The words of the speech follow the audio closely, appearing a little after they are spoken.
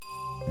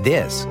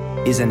This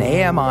is an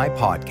AMI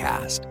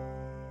podcast.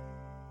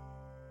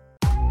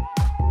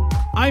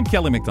 I'm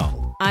Kelly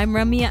McDonald. I'm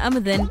Ramya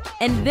Amadin,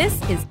 and this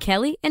is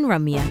Kelly and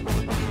Ramya.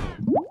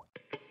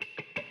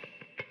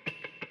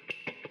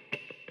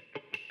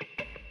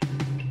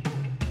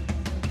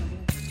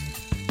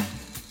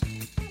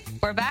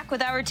 We're back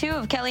with hour 2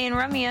 of Kelly and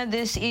Ramya.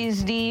 This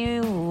is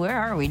the,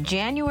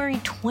 January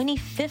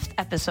 25th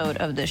episode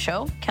of the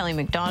show. Kelly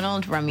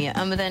McDonald, Ramya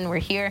Amadin, we're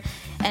here.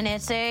 And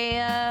it's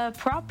a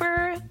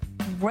proper,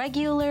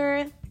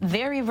 regular,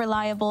 very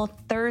reliable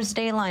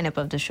Thursday lineup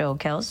of the show,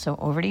 Kels. So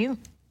over to you.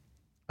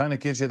 Kind of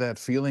gives you that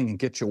feeling and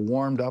get you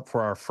warmed up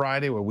for our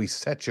Friday where we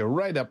set you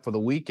right up for the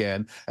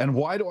weekend. And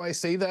why do I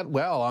say that?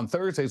 Well, on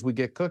Thursdays, we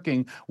get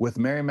cooking with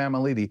Mary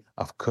Mammoliti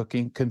of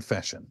Cooking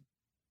Confession.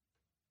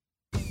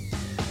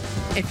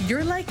 If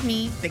you're like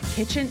me, the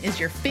kitchen is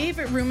your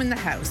favorite room in the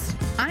house.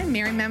 I'm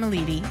Mary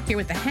Mammoliti, here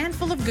with a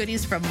handful of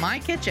goodies from my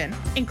kitchen,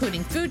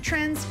 including food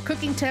trends,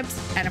 cooking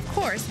tips, and of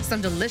course,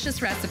 some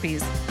delicious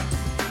recipes.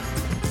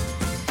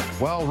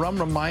 Well, Rum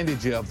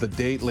reminded you of the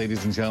date,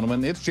 ladies and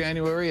gentlemen. It's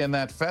January, and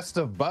that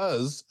festive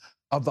buzz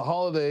of the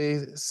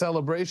holiday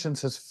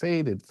celebrations has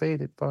faded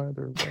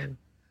farther away,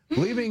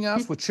 leaving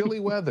us with chilly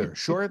weather,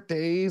 short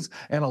days,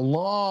 and a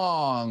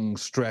long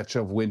stretch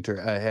of winter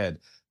ahead.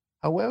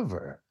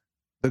 However,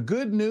 the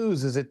good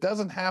news is it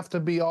doesn't have to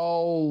be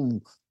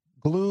all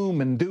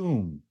gloom and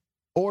doom,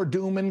 or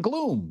doom and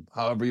gloom,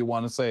 however you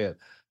want to say it.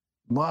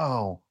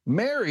 Wow.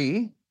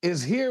 Mary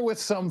is here with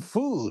some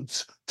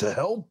foods to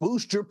help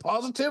boost your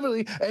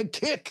positivity and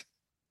kick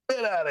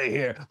it out of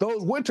here.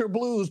 Those winter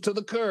blues to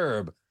the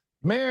curb.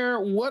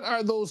 Mare, what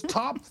are those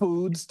top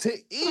foods to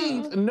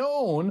eat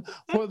known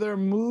for their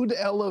mood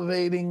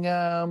elevating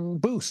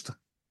boost?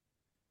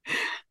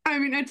 I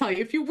mean, I tell you,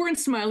 if you weren't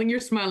smiling, you're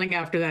smiling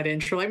after that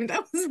intro. I mean,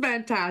 that was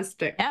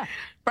fantastic. Yeah,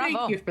 bravo.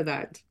 Thank you for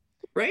that.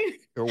 Right?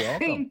 You're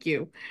welcome. Thank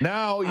you.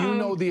 Now you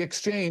know the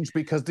exchange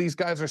because these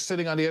guys are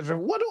sitting on the edge of,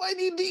 what do I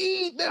need to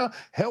eat now?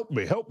 Help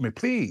me,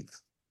 please.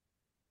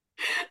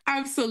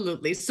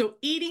 Absolutely. So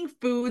eating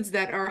foods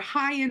that are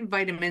high in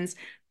vitamins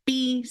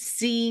B,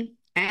 C,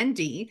 and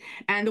D,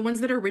 and the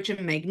ones that are rich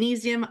in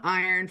magnesium,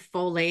 iron,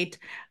 folate,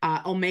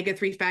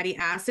 omega-3 fatty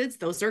acids,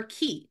 those are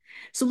key.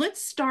 So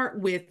let's start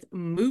with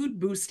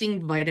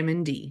mood-boosting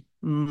vitamin D,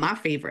 my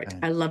favorite. Okay.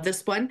 I love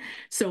this one.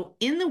 So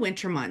in the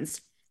winter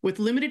months, with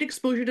limited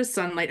exposure to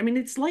sunlight, I mean,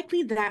 it's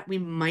likely that we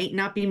might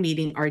not be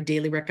meeting our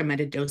daily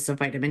recommended dose of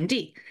vitamin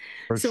D.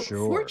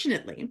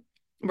 Fortunately,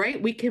 right,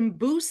 we can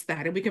boost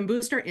that, and we can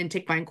boost our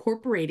intake by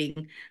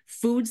incorporating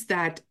foods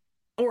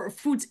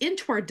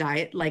into our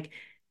diet, like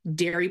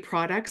dairy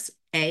products,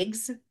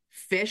 eggs,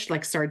 fish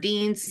like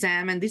sardines,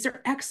 salmon. These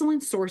are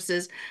excellent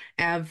sources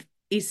of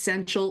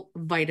essential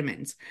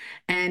vitamins,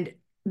 and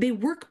they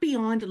work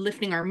beyond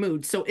lifting our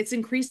mood. So it's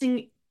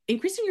increasing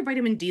your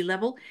vitamin D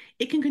level.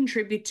 It can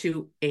contribute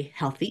to a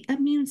healthy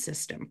immune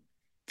system,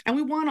 and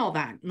we want all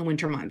that in the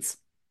winter months.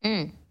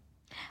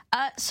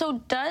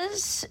 So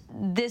does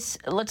this,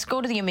 let's go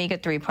to the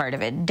omega-3 part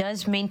of it.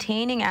 Does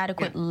maintaining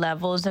adequate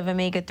levels of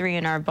omega-3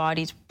 in our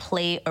bodies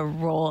play a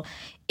role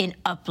in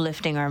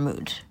uplifting our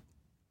mood?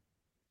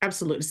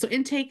 Absolutely. So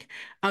intake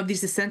of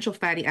these essential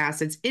fatty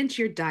acids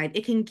into your diet,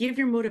 it can give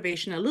your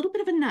motivation a little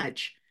bit of a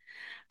nudge.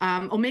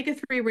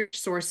 Omega-3 rich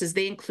sources,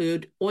 they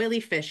include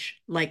oily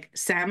fish like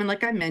salmon,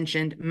 like I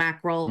mentioned,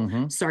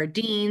 mackerel,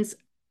 sardines.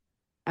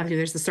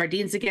 There's the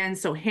sardines again,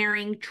 so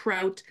herring,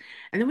 trout.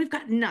 And then we've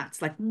got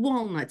nuts like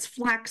walnuts,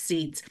 flax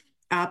seeds,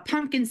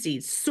 pumpkin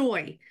seeds,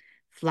 soy,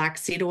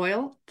 flaxseed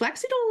oil.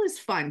 Flaxseed oil is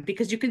fun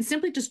because you can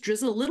simply just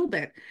drizzle a little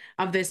bit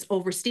of this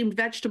over steamed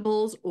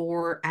vegetables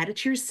or add it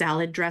to your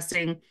salad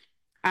dressing.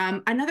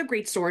 Another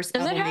great source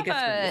of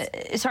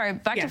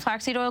omega-3s. Back to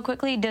flaxseed oil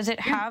quickly. Does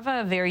it have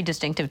a very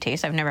distinctive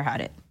taste? I've never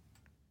had it.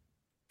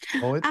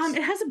 Oh, it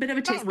has a bit of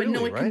a taste,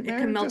 really, but no, it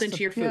can melt into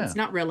your foods.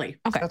 Not really.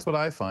 Okay. That's what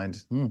I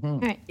find.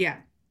 Right. Yeah.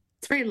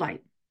 It's very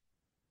light.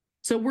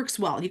 So it works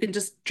well. You can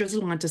just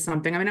drizzle onto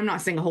something. I mean, I'm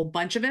not saying a whole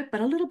bunch of it, but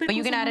a little bit. But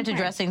you can add it to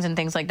dressings and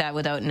things like that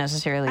without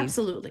necessarily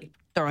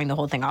throwing the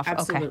whole thing off.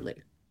 Absolutely.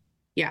 Okay.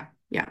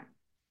 Yeah.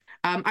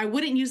 I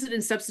wouldn't use it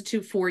in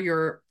substitute for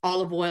your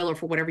olive oil or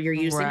for whatever you're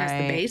using as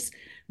the base,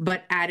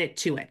 but add it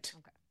to it.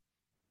 Okay.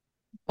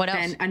 What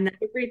else? And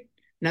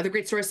another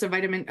great source of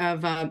I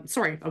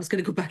was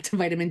going to go back to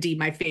vitamin D,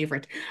 my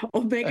favorite.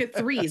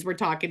 Omega-3s we're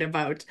talking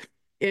about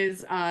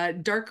is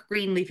dark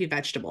green leafy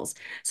vegetables.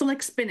 So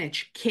like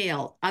spinach,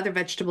 kale, other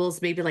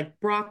vegetables, maybe like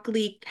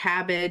broccoli,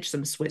 cabbage,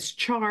 some Swiss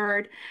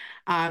chard.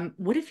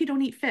 What if you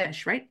don't eat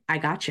fish, right? I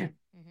got you.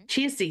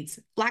 Chia seeds,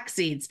 flax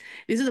seeds.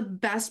 These are the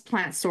best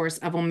plant source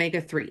of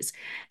omega-3s.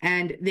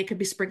 And they could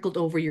be sprinkled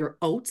over your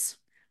oats,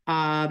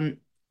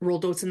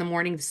 rolled oats in the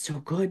morning.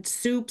 So good.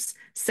 Soups,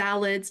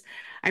 salads.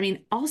 I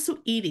mean, also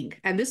eating,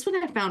 and this one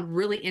I found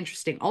really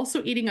interesting,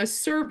 also eating a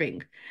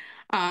serving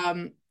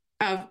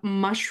of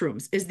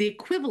mushrooms is the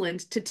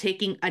equivalent to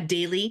taking a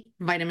daily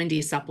vitamin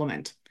D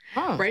supplement.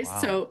 Oh, right.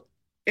 Wow. So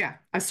Yeah,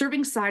 a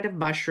serving size of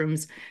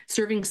mushrooms,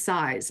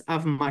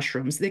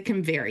 they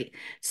can vary.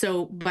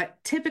 So, but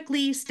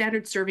typically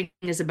standard serving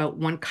is about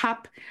 1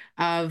 cup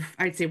of,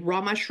 I'd say, raw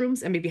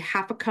mushrooms and maybe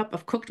half a cup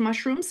of cooked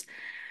mushrooms.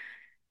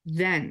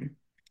 Then,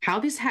 how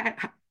these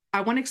I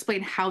want to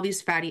explain how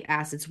these fatty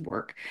acids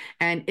work.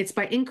 And it's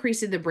by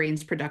increasing the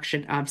brain's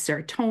production of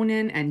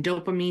serotonin and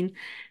dopamine.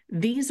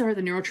 These are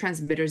the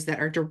neurotransmitters that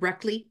are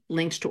directly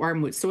linked to our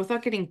moods. So,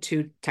 without getting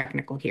too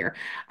technical here,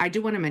 I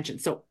do want to mention,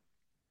 so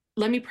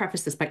let me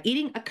preface this by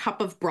eating a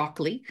cup of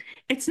broccoli.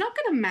 It's not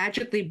going to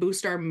magically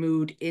boost our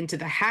mood into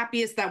the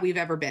happiest that we've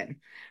ever been,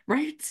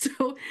 right?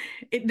 So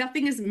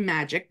nothing is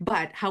magic.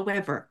 But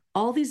however,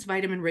 all these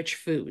vitamin-rich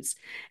foods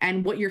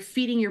and what you're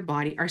feeding your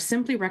body are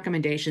simply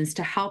recommendations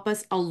to help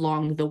us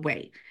along the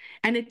way.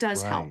 And it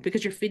does help Right.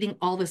 because you're feeding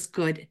all this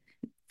good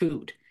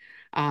food.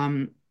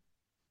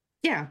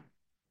 Yeah.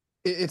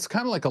 It's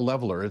kind of like a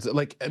leveler. It's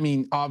like, I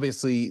mean,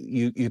 obviously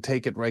you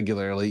take it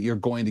regularly, you're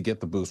going to get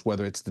the boost,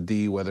 whether it's the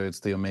D, whether it's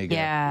the omega.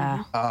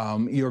 Yeah.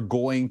 You're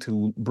going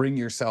to bring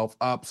yourself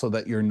up so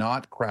that you're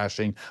not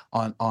crashing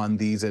on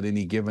these at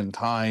any given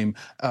time,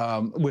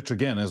 which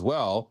again, as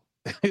well,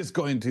 is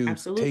going to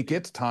Absolutely. take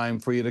its time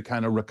for you to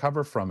kind of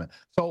recover from it.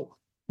 So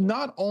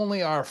not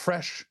only are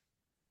fresh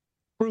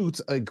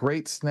fruits a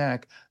great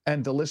snack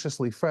and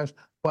deliciously fresh,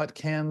 but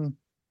can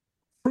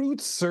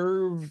fruits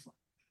serve,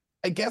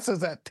 I guess, as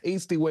that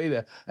tasty way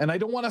to, and I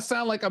don't want to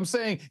sound like I'm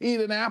saying eat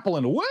an apple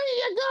and away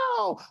you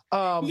go.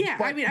 Yeah,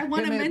 I mean, I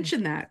want to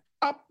mention that.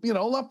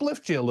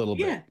 Uplift you a little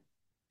bit. Yeah,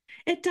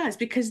 it does,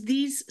 because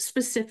these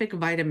specific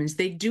vitamins,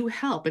 they do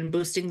help in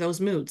boosting those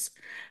moods.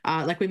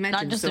 Like we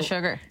mentioned. Not just the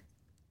sugar.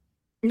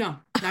 No,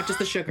 not just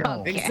the sugar.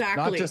 Okay.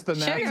 Exactly. Not just the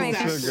Sugar natural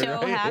makes you sugar.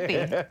 so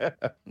happy.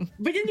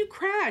 But then you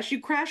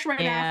crash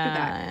right after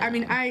that. I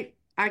mean,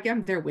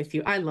 I'm there with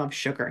you. I love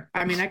sugar.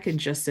 I mean, I can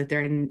just sit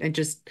there and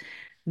just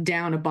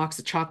down a box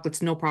of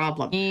chocolates, no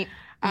problem.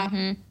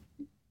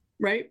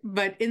 Right?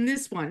 But in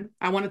this one,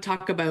 I want to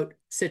talk about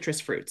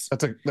citrus fruits.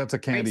 That's a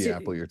candy Right, so-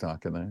 apple you're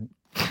talking about.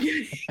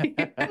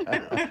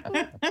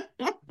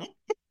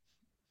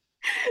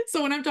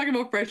 So when I'm talking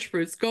about fresh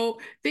fruits,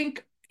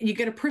 think you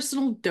get a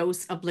personal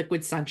dose of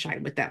liquid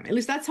sunshine with them. At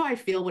least that's how I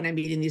feel when I'm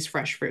eating these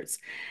fresh fruits.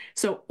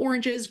 So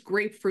oranges,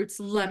 grapefruits,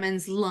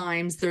 lemons,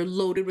 limes, they're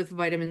loaded with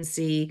vitamin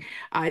C.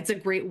 It's a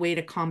great way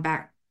to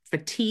combat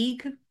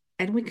fatigue,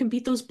 and we can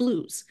beat those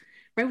blues,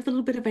 right, with a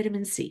little bit of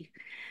vitamin C.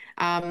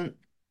 And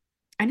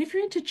if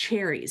you're into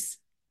cherries,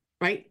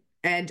 right,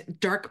 and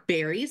dark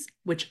berries,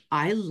 which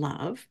I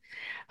love,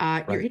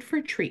 you're in for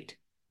a treat,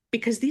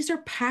 because these are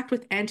packed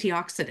with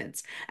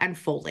antioxidants and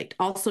folate,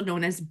 also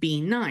known as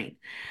B9.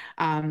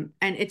 And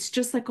it's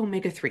just like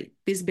omega-3.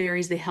 These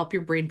berries, they help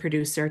your brain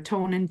produce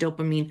serotonin,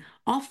 dopamine,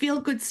 all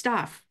feel-good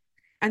stuff,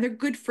 and they're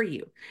good for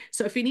you.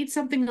 So if you need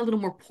something a little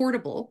more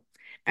portable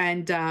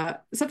and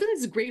something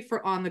that's great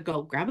for on the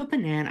go, grab a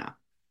banana.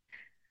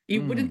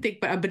 You wouldn't think,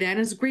 but a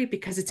banana is great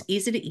because it's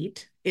easy to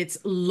eat. It's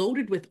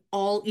loaded with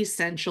all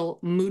essential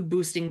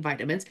mood-boosting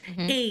vitamins,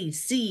 A,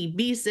 C,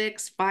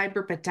 B6,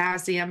 fiber,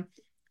 potassium,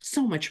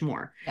 so much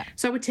more. Yeah.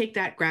 So I would take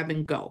that, grab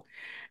and go.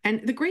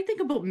 And the great thing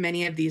about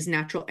many of these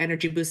natural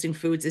energy boosting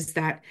foods is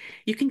that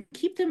you can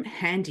keep them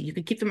handy. You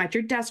can keep them at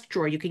your desk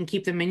drawer. You can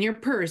keep them in your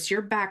purse,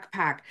 your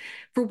backpack,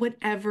 for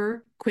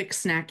whatever quick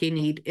snack you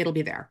need. It'll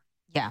be there.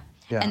 Yeah.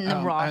 Yeah. And the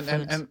raw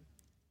foods. And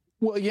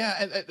well,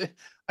 yeah.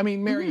 I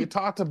mean, Mary, you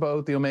talked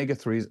about the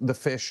omega-3s, the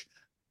fish.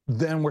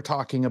 Then we're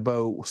talking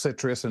about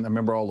citrus, and I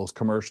remember all those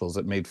commercials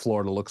that made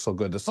Florida look so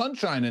good, the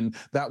sunshine, and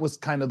that was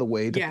kind of the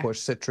way to push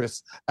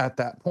citrus at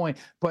that point.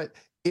 But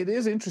it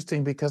is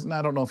interesting because, and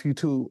I don't know if you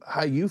two,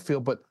 how you feel,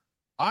 but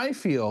I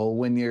feel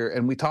when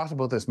and we talked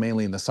about this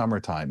mainly in the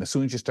summertime, as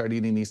soon as you start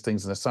eating these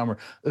things in the summer,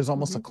 there's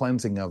almost a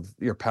cleansing of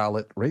your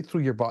palate right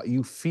through your body.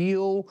 You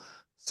feel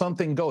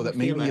something go that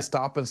maybe you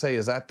stop and say,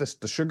 is that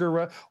just the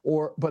sugar?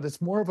 But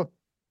it's more of a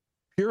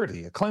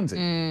purity, a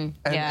cleansing.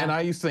 And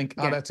I used to think,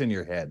 that's in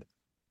your head.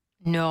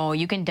 No,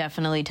 you can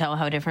definitely tell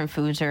how different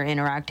foods are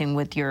interacting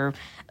with your,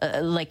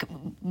 like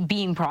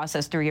being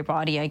processed through your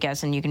body, I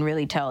guess. And you can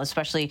really tell,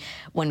 especially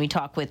when we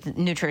talk with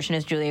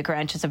nutritionist Julia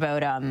Granches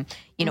about,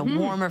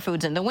 warmer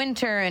foods in the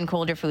winter and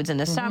colder foods in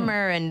the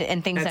summer,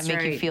 and things that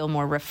make you feel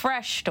more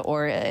refreshed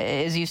or,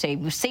 as you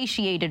say,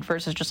 satiated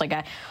versus just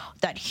like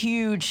that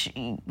huge,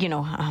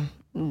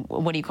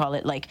 what do you call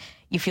it? Like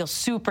you feel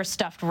super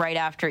stuffed right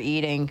after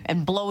eating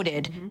and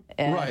bloated.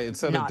 Right.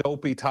 Instead of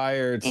dopey,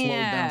 tired, slowed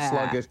down,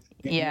 sluggish.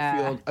 You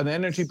feel an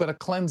energy, but a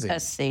cleansing. A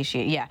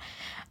satiate. Yeah.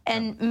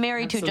 And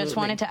Mary, too, just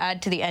wanted to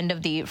add to the end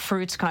of the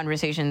fruits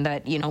conversation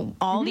that,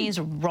 all these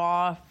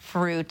raw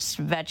fruits,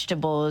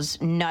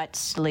 vegetables,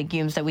 nuts,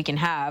 legumes that we can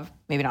have,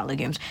 maybe not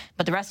legumes,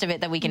 but the rest of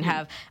it that we can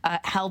have,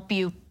 help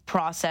you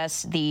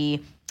process the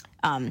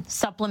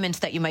supplements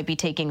that you might be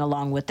taking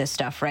along with this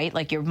stuff, right?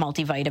 Like your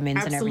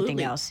multivitamins and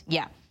everything else.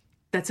 Yeah.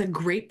 That's a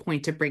great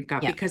point to bring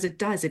up because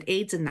it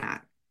aids in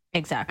that.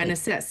 Exactly. And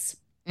assists.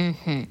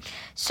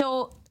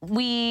 So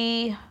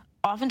we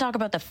often talk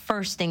about the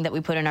first thing that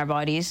we put in our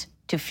bodies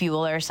to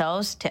fuel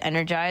ourselves, to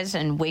energize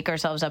and wake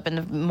ourselves up in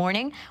the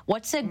morning.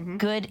 What's a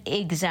good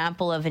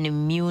example of an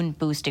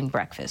immune-boosting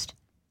breakfast?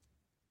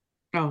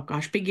 Oh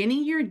gosh,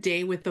 beginning your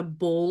day with a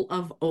bowl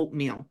of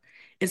oatmeal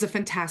is a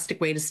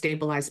fantastic way to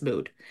stabilize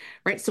mood,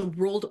 right? So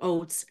rolled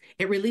oats,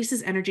 it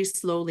releases energy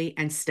slowly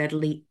and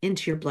steadily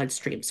into your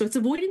bloodstream. So it's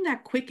avoiding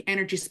that quick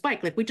energy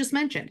spike, like we just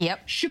mentioned.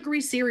 Yep.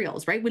 Sugary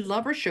cereals, right? We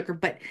love our sugar,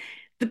 but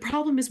the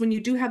problem is when you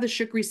do have the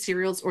sugary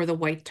cereals or the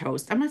white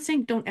toast, I'm not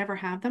saying don't ever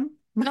have them.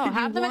 No,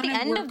 have them at the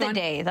end of the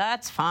day.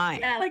 That's fine.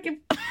 Yeah,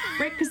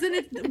 right? Because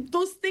then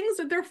those things,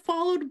 they're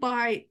followed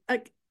by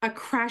a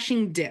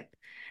crashing dip.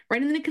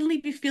 Right. And then it can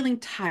leave you feeling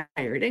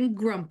tired and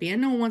grumpy. And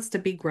no one wants to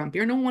be grumpy,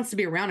 or no one wants to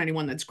be around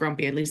anyone that's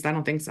grumpy. At least I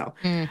don't think so.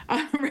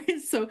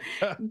 Right. So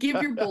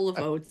give your bowl of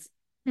oats.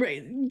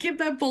 Right. Give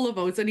that bowl of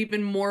oats an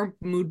even more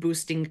mood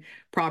boosting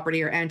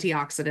property or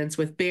antioxidants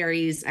with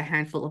berries, a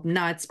handful of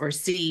nuts or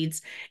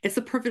seeds. It's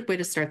the perfect way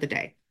to start the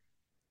day.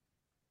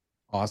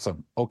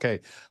 Awesome.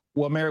 Okay.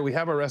 Well, Mary, we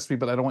have a recipe,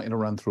 but I don't want you to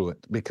run through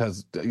it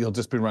because you'll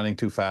just be running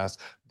too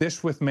fast.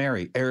 Dish with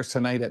Mary airs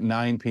tonight at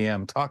 9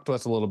 p.m. Talk to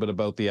us a little bit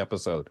about the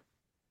episode.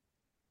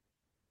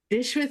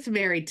 Dish with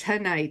Mary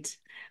tonight.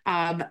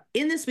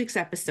 In this week's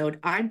episode,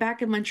 I'm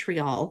back in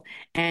Montreal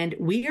and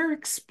we are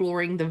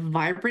exploring the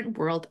vibrant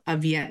world of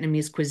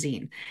Vietnamese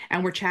cuisine.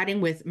 And we're chatting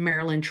with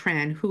Marilyn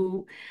Tran,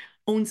 who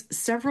owns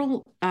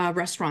several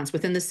restaurants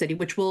within the city,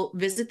 which we'll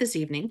visit this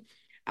evening.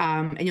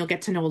 And you'll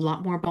get to know a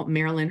lot more about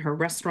Marilyn, her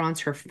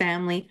restaurants, her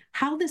family,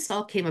 how this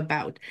all came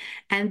about.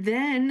 And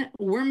then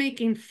we're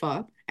making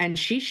pho, and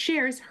she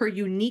shares her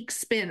unique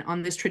spin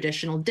on this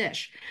traditional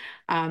dish.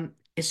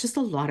 It's just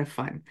a lot of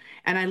fun.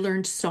 And I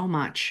learned so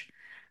much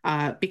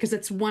because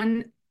it's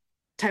one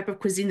type of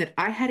cuisine that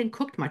I hadn't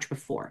cooked much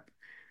before.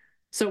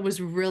 So it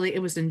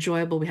was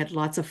enjoyable. We had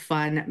lots of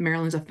fun.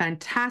 Marilyn's a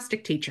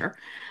fantastic teacher.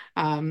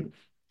 And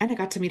I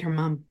got to meet her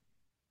mom,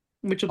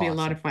 which will be a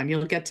lot of fun.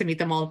 You'll get to meet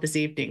them all this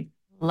evening.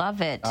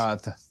 Love it.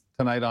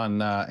 Tonight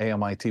on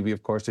AMI TV,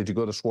 of course. Did you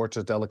go to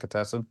Schwartz's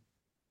Delicatessen?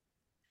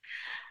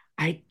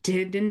 I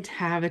didn't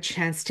have a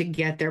chance to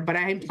get there, but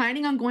I'm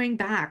planning on going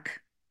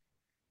back.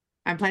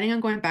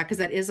 Because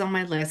that is on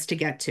my list to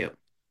get to.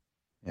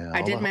 Yeah,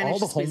 I did manage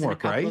to squeeze in a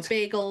couple of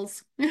right?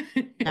 bagels.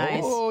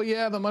 Nice. Oh,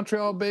 yeah, the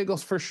Montreal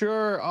bagels for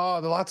sure. Oh,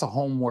 there's lots of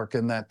homework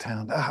in that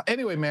town.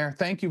 Anyway, Mayor,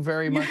 thank you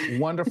very much.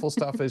 Wonderful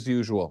stuff as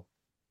usual.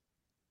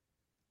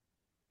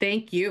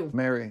 Thank you.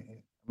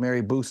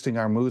 Mary boosting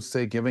our moods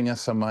today, giving us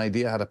some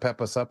idea how to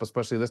pep us up,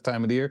 especially this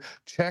time of the year.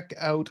 Check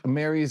out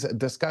Mary's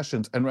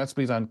discussions and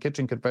recipes on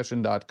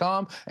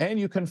kitchenconfession.com, and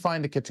you can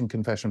find the Kitchen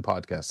Confession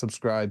podcast.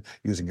 Subscribe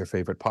using your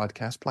favorite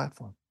podcast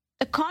platform.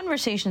 The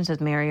conversations with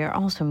Mary are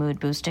also mood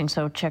boosting,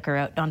 so check her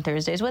out on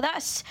Thursdays with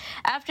us.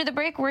 After the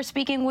break, we're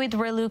speaking with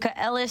Raluca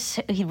Ellis,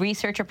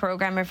 researcher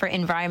programmer for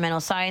environmental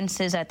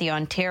sciences at the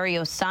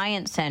Ontario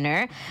Science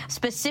Centre,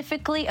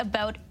 specifically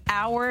about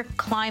Our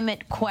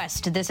Climate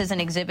Quest. This is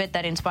an exhibit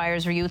that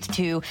inspires youth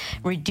to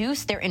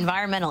reduce their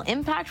environmental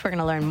impact. We're going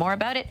to learn more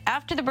about it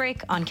after the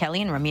break on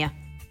Kelly and Ramya.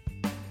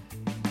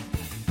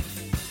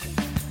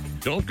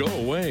 Don't go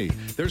away.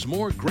 There's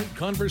more great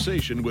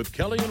conversation with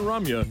Kelly and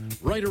Ramya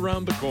right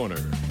around the corner.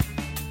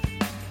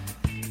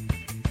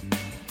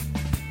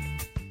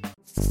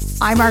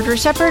 I'm Margaret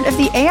Shepard of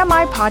the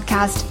AMI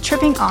podcast,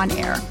 Tripping on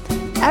Air.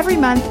 Every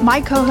month,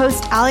 my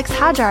co-host Alex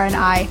Hajar and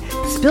I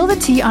spill the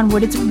tea on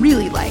what it's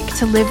really like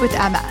to live with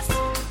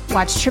MS.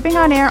 Watch Tripping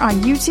on Air on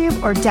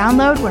YouTube or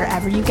download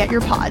wherever you get your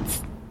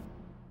pods.